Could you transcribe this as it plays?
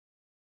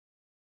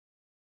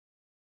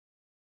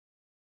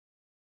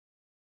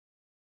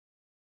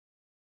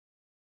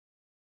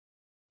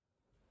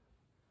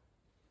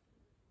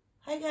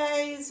Hi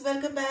guys,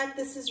 welcome back.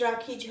 This is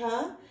Rakhi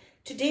Jha.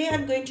 Today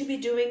I'm going to be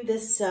doing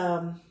this,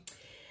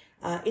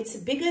 it's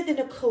bigger than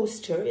a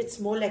coaster. It's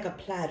more like a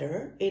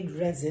platter in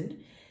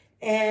resin.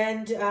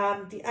 And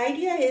the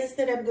idea is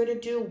that I'm going to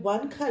do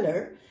one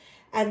color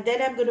and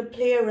then I'm going to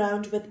play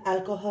around with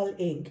alcohol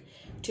ink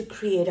to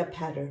create a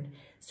pattern.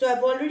 So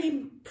I've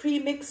already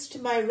pre-mixed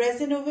my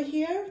resin over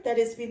here that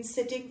has been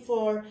sitting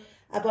for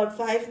about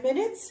 5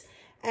 minutes.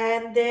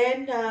 And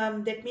then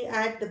let me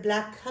add the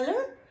black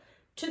color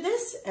to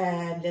this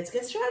and let's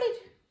get started.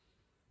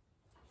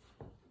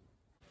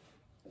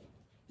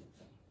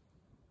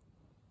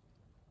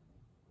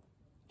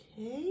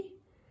 Okay.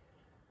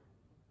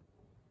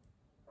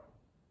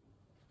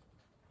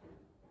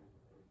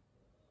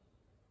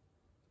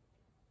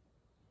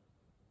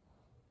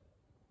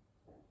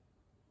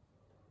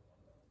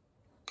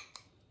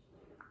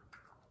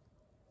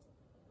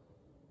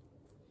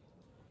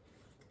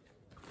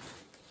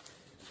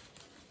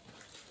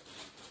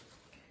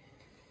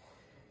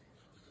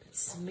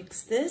 Let's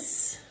mix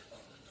this.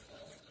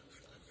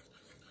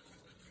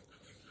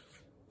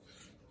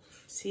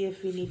 See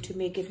if we need to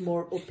make it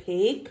more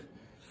opaque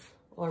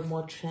or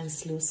more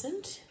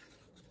translucent.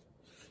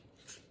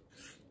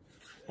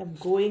 I'm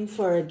going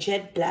for a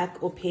jet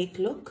black opaque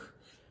look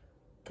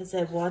because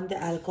I want the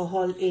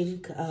alcohol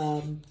ink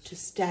to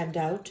stand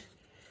out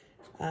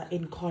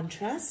in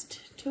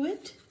contrast to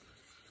it.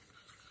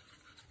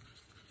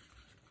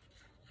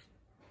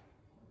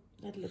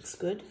 That looks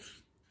good.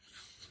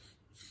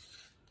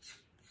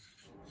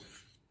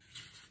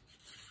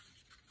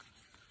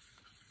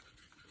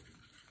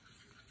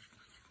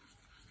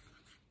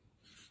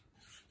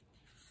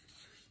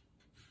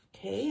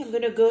 Okay,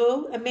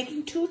 I'm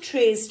making 2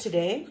 trays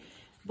today.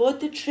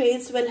 Both the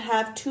trays will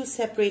have 2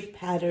 separate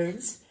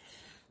patterns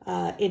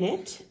in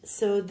it.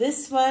 So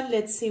this one,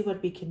 let's see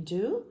what we can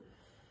do.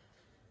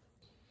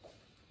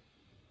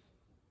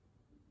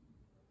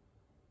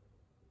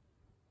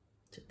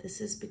 So this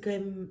is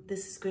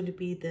going to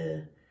be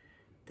the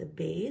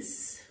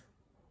base.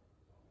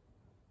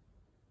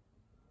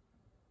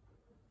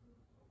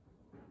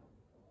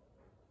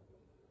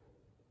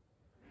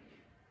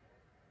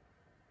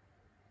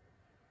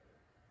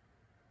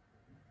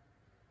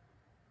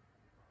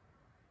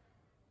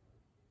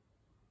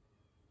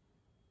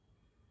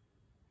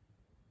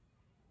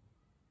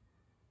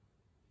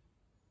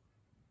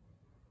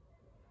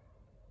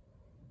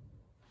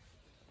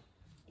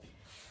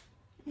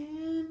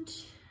 And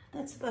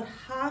that's about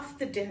half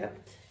the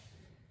depth.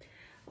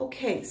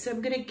 Okay, so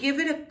I'm going to give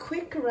it a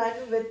quick run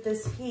with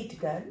this heat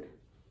gun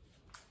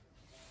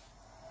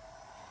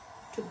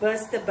to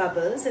burst the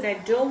bubbles. And I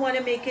don't want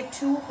to make it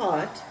too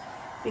hot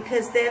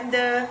because then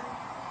the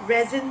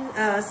resin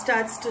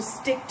starts to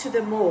stick to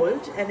the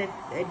mold and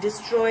it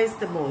destroys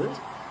the mold.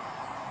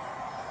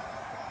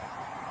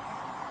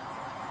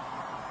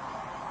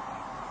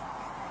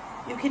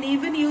 You can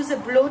even use a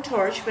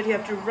blowtorch, but you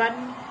have to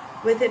run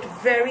with it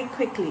very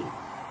quickly.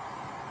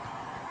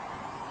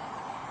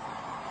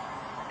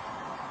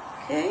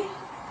 Okay,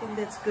 I think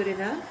that's good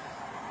enough.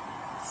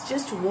 It's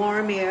just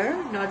warm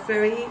air, not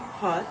very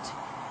hot.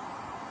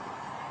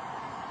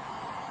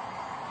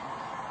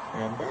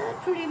 And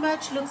that pretty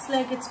much looks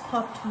like it's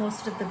popped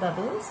most of the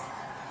bubbles,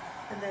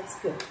 and that's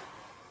good.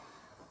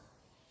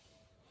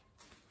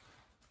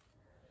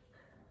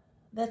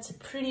 That's a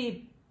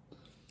pretty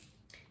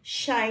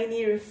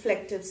shiny,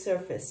 reflective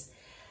surface.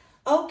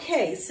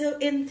 Okay, so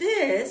in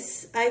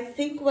this, I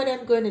think what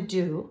I'm going to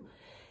do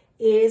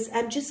is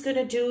I'm just going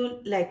to do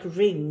like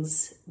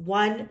rings,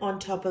 one on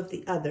top of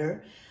the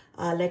other,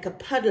 like a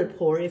puddle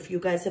pour. If you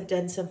guys have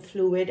done some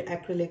fluid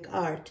acrylic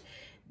art,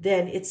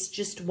 then it's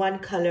just one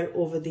color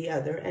over the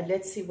other. And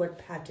let's see what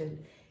pattern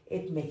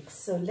it makes.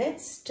 So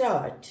let's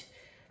start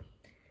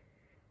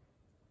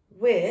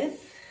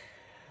with,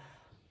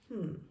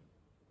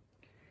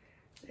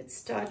 let's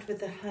start with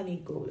the honey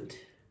gold.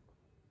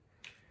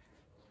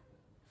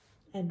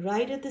 And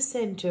right at the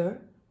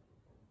center,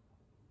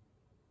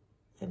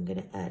 I'm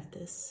going to add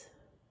this.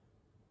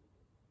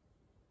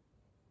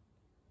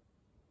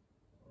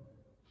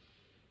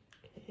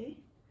 Okay.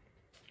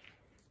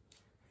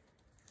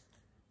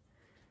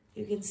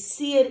 You can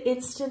see it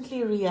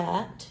instantly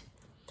react,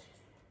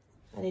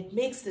 and it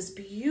makes this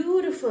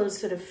beautiful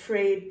sort of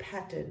frayed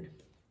pattern.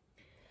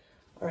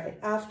 All right,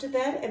 after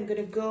that, I'm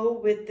going to go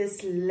with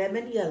this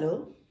lemon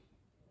yellow.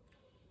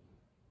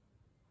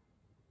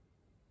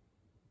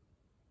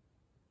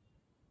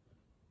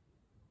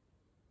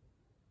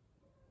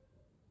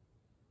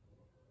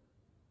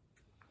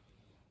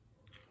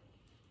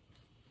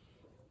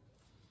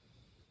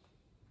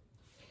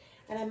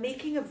 And I'm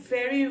making a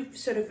very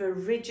sort of a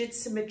rigid,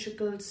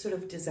 symmetrical sort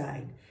of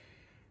design.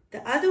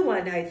 The other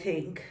one, I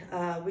think,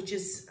 which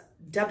is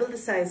double the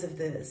size of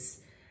this,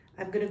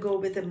 I'm going to go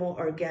with a more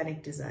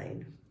organic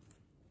design.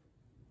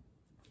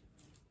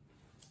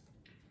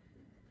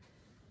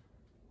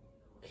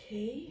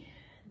 Okay,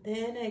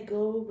 then I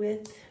go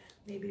with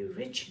maybe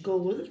rich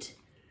gold.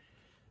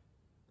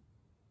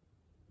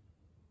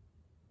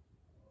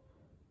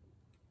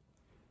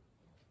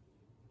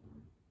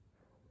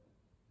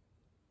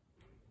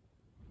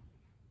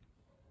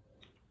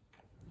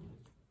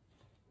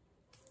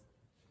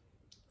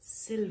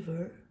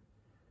 silver.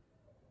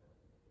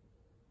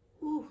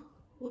 Ooh,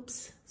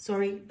 oops,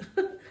 sorry.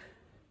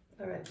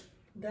 All right,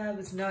 that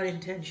was not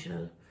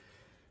intentional.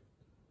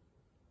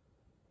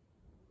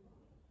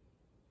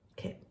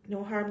 Okay,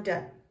 no harm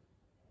done.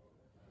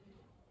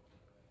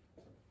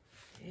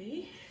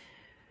 Okay.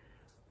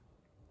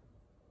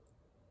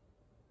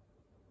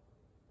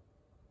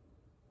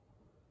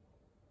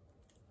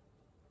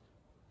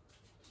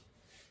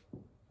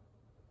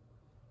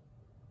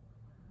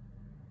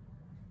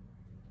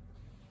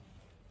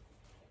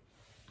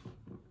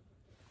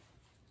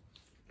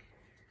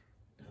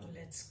 Now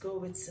let's go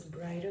with some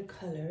brighter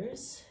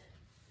colors.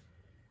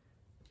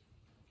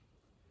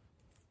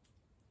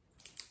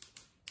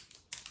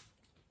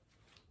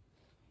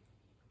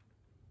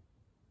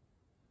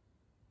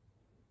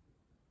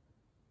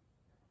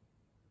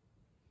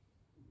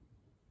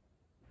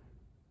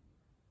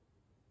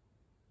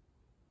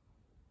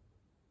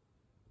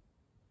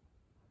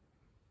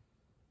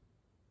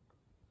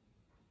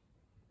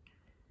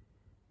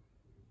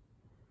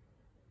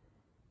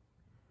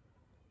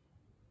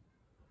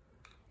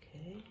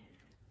 Okay.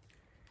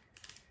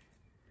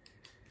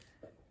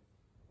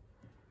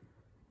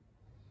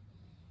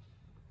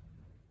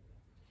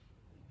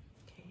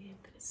 Okay,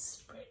 I'm going to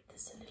spread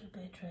this a little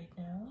bit right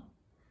now.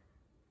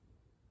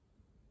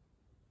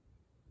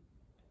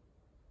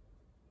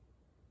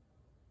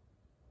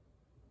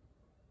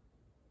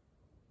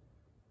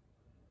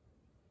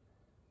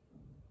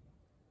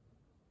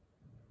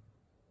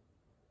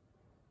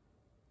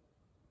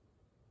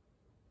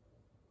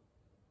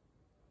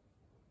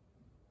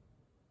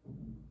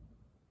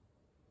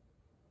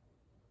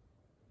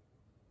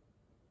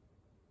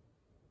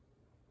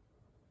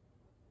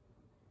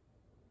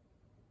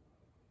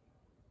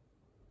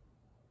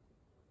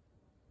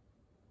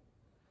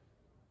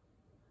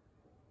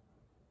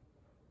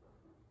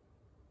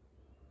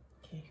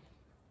 Okay,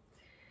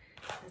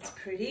 that's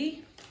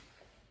pretty.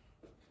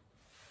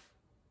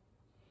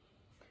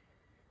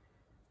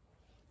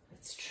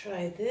 Let's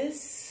try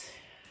this.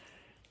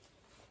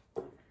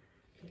 Okay,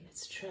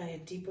 let's try a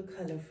deeper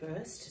color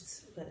first.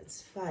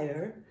 It's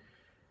fire.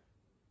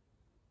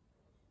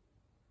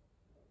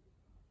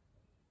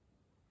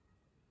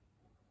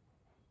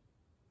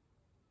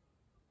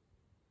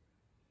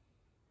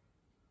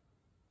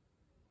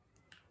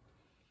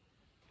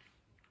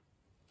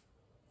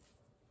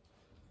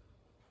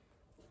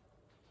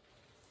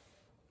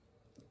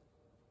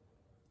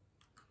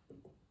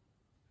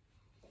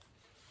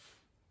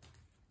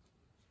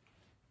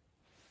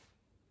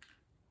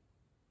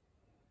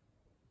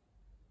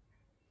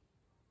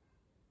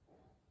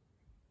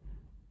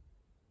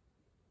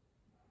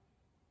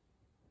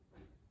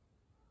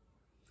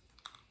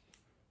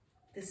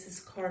 This is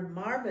called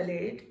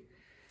marmalade,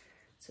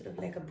 sort of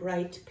like a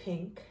bright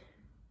pink.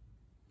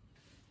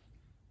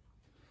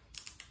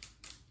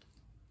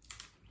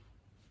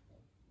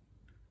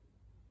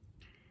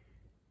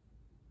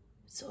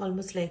 It's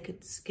almost like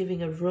it's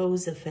giving a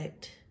rose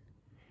effect.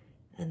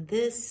 And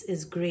this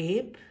is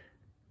grape.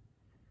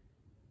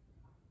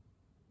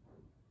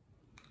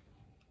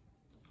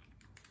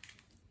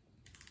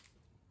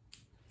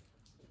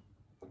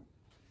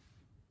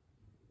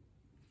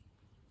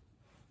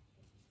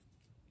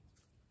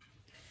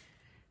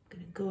 I'm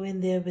gonna go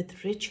in there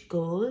with rich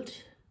gold.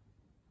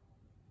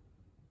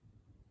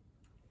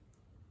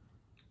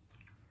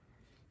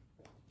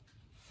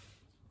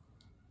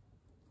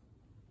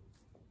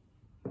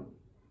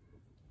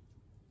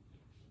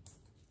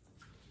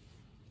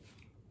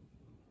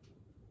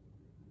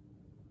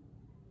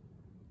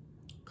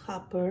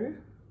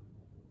 Copper.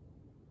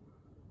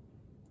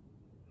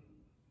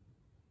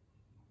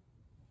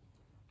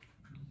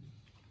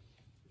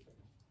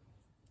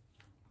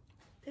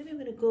 Then I'm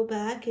going to go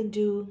back and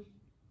do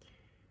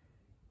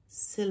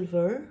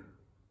silver.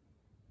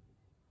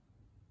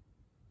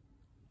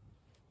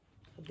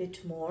 A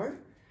bit more.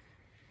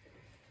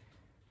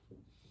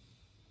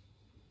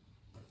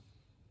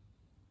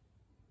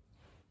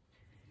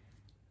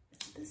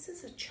 This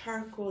is a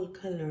charcoal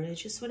color. I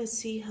just want to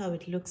see how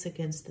it looks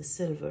against the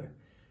silver.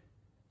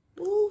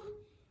 Ooh,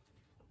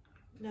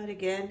 not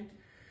again.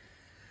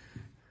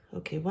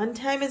 Okay, one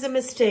time is a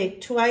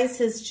mistake. Twice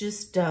is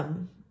just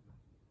dumb.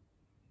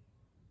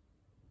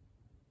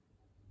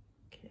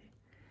 Okay.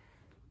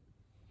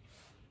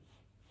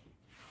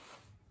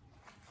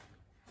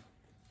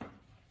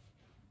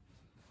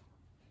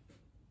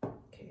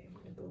 Okay, I'm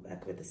going to go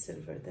back with the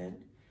silver then.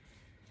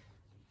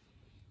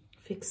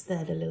 Fix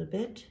that a little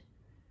bit.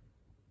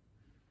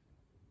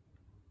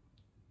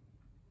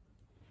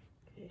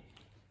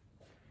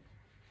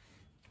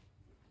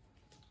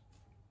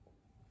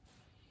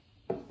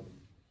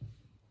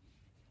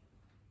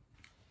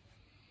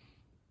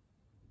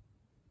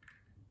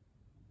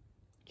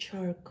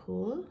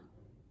 Charcoal.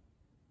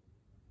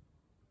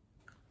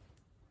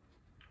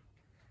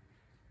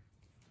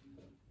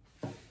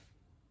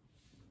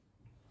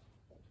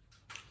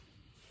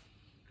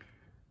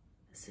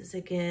 This is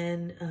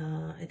again,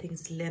 I think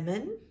it's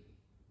lemon.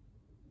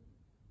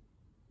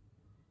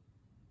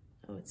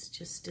 Oh, it's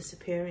just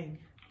disappearing.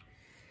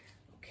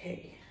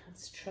 Okay,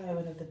 Let's try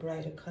one of the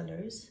brighter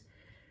colors.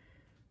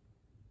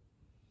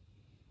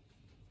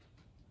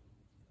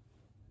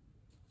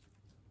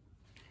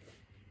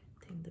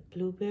 I think the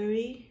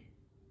blueberry.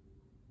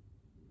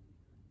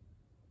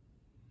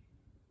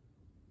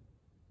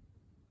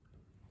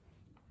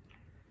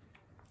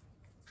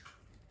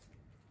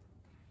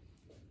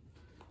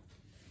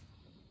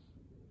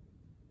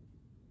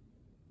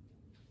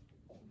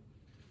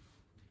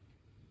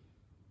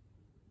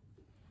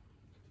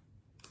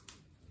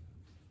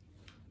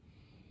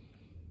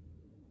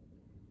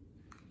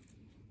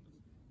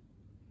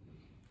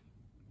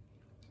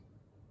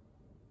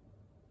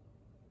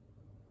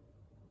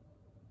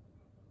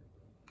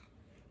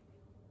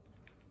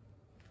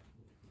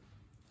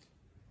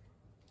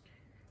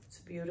 It's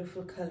a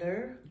beautiful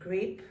color,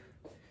 grape.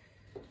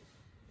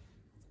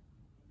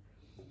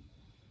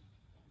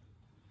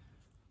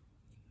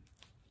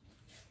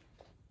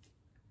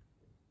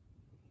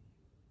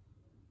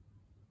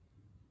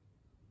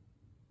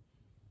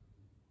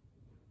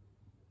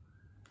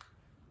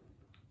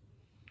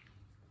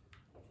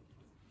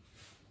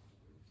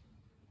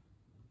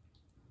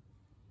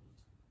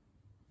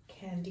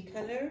 Candy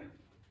color.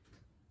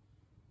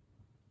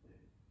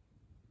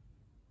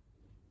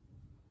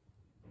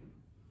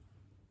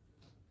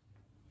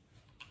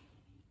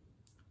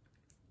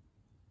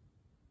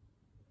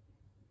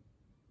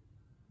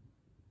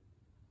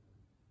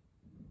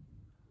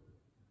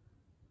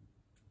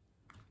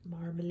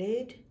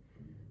 Marmalade.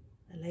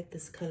 I like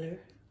this color.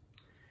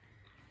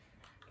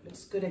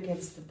 Looks good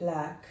against the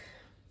black.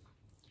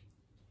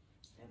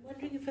 I'm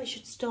wondering if I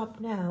should stop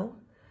now.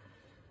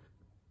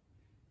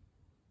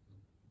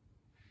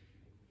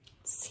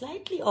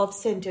 Slightly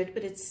off-centered,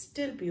 but it's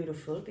still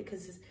beautiful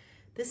because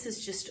this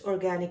is just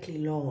organically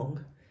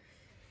long.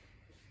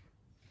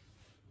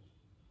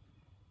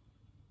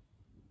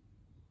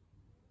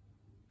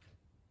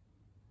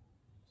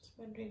 Just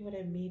wondering what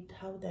I made,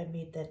 how I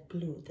made that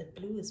blue. That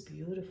blue is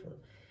beautiful.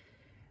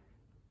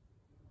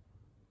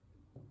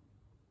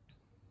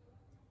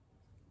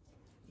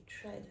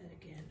 Try that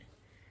again.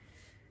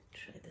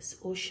 Try this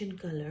ocean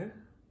color.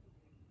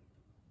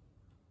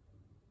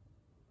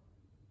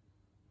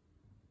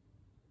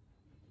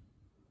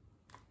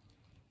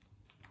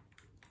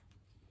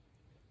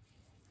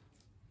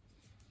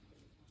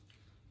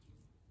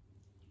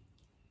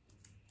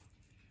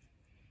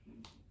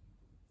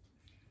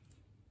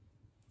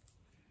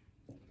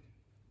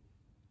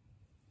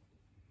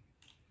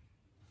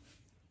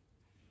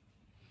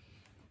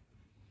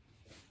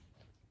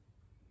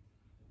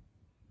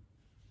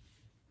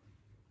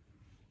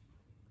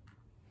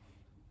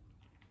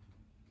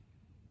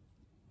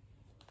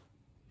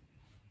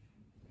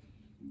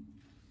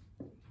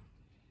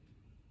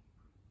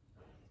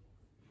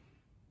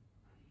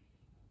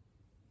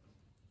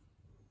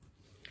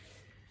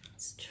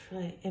 Let's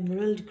try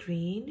emerald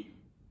green.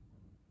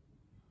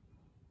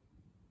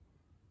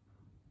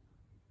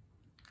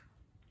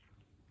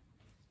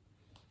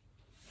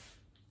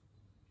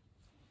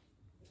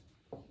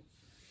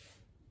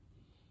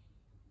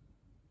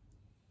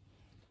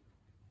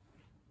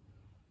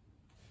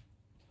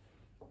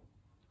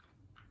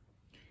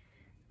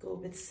 Go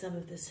with some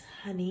of this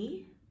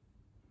honey.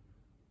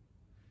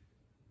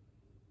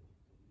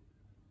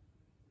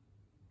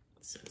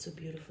 It's also a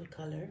beautiful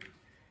color.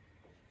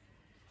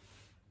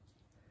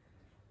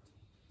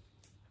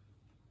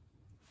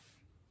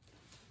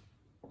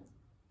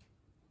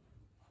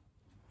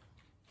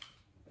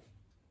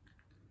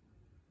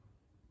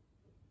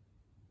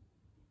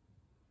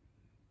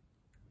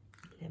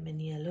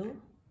 Lemon yellow.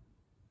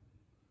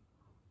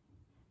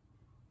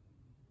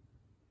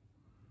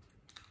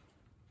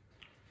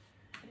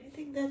 I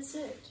think that's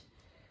it.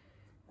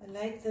 I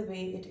like the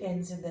way it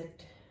ends in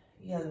that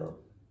yellow.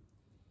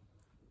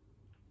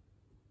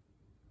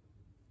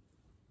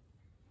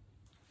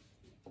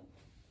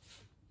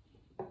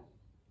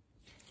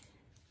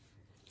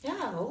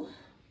 Now,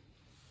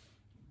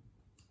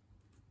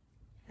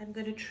 I'm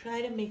going to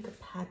try to make a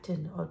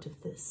pattern out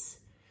of this.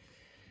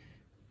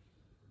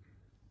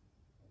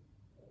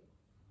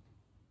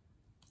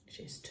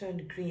 She's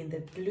turned green.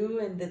 The blue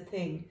and the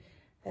thing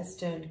has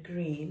turned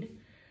green.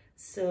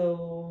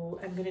 So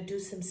I'm going to do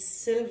some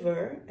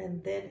silver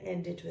and then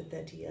end it with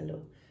that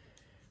yellow.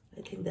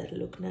 I think that'll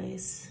look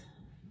nice.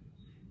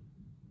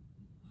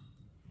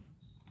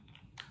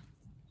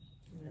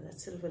 Yeah, that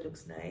silver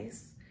looks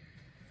nice.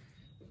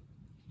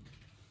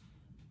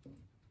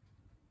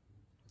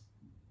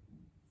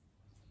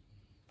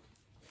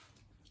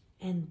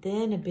 And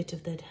then a bit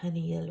of that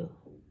honey yellow.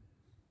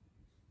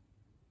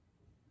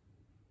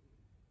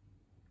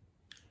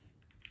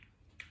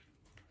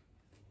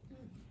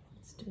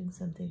 It's doing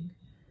something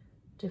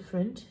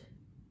different.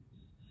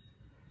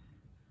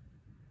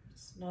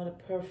 It's not a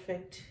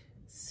perfect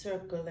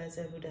circle as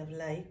I would have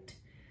liked.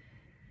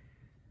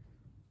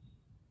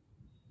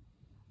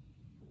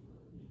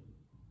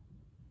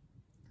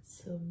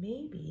 So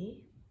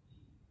maybe,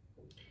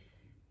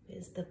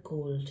 where's the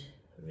gold,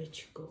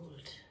 rich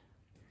gold?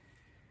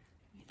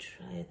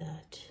 Try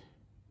that.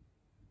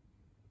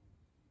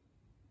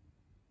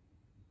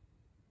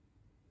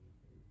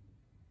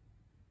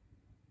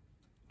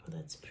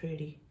 That's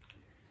pretty.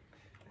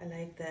 I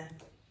like that.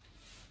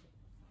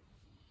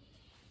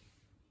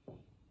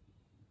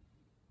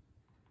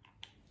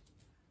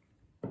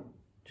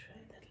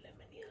 Try that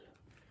lemon yellow.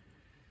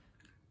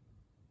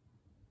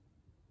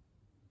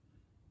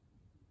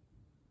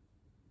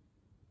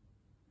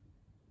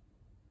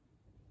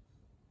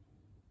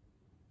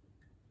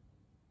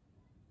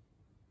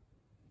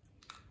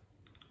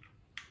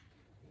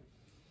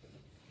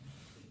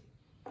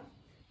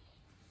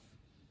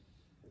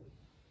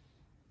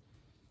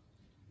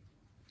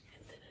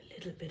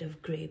 Little bit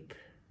of grape.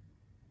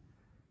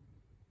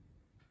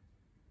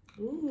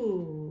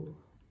 Ooh.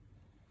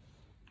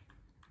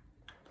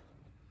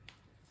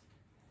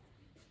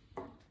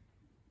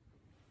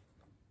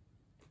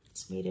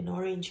 It's made an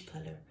orange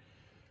color.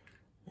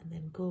 And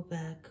then go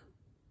back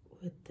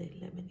with the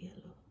lemon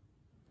yellow.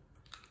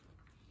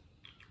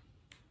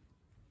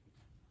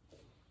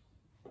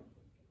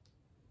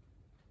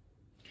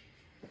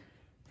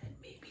 And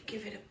maybe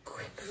give it a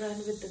quick run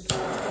with the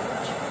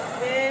brush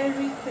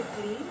very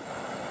quickly.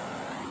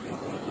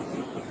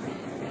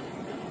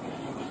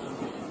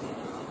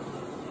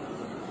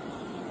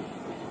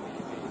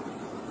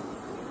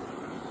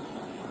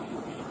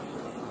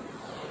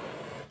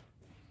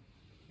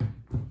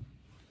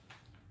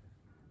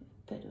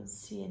 I don't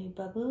see any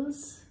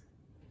bubbles.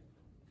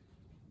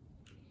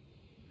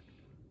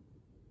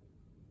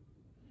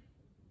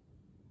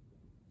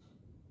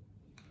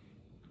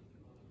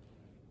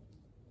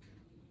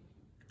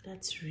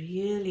 That's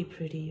really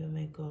pretty. Oh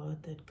my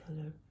God, that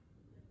color.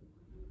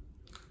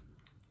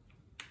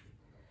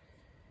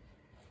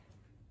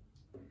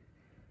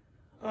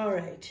 All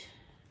right.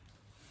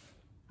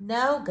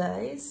 Now,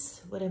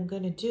 guys, what I'm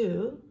going to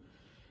do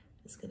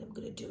is I'm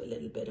going to do a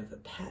little bit of a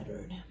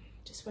pattern.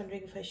 Just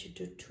wondering if I should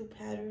do 2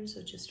 patterns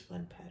or just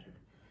 1 pattern.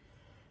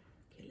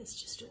 Okay,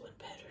 let's just do 1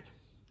 pattern.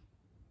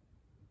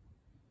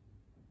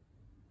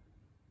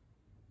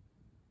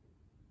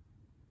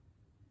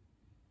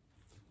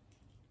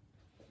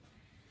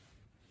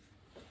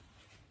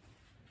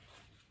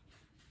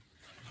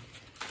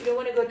 You don't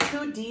want to go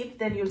too deep,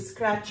 then you'll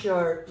scratch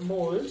your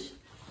mold,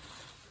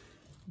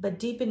 but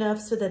deep enough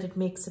so that it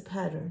makes a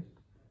pattern.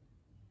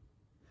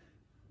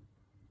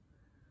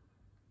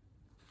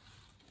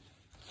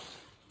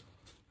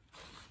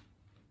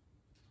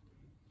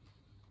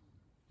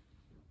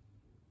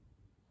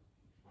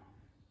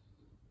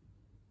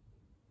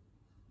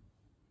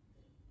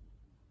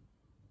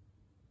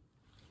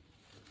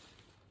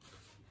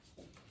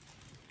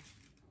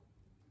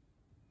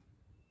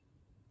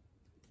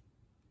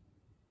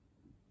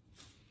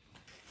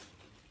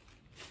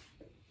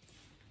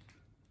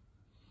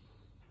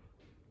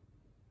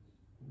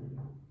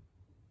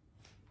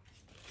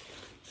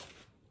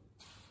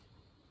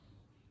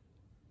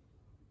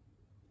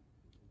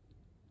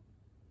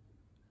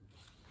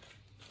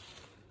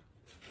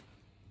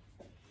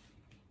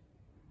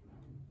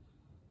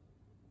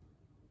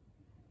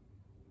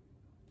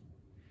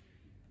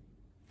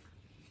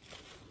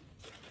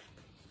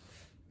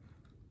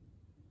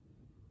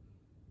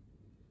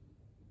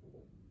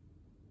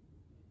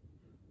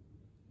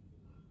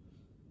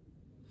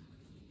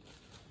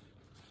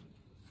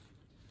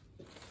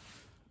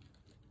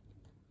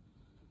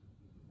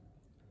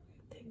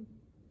 I think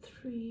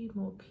 3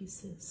 more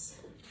pieces.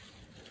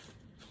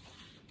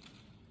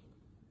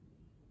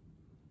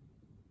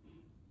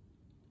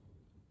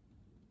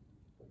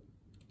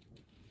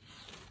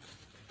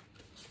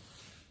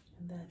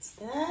 And that's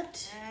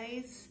that.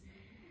 Guys,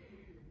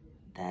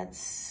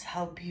 that's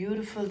how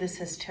beautiful this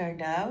has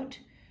turned out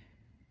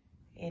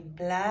in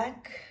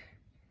black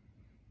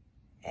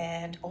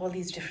and all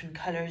these different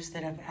colors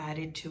that I've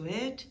added to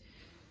it.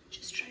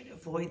 Just try to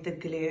avoid the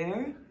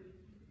glare.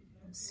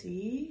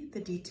 See the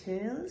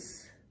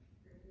details.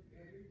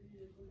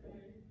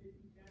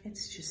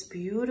 It's just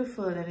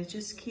beautiful and it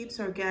just keeps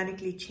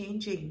organically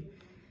changing.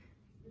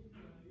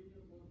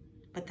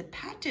 But the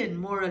pattern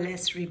more or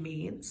less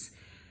remains.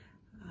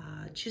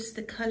 Just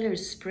the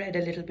colors spread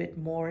a little bit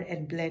more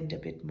and blend a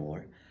bit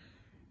more.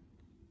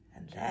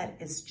 And that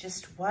is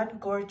just one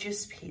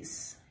gorgeous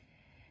piece.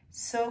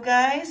 So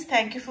guys,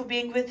 thank you for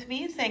being with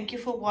me. Thank you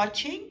for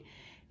watching.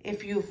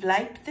 If you've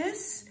liked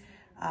this,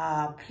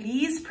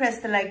 please press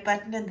the like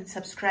button and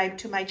subscribe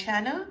to my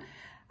channel.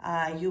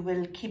 You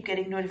will keep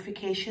getting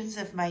notifications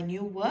of my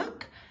new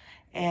work.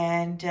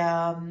 And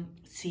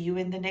see you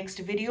in the next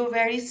video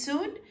very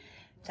soon.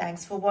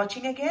 Thanks for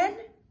watching again.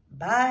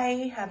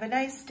 Bye. Have a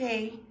nice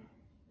day.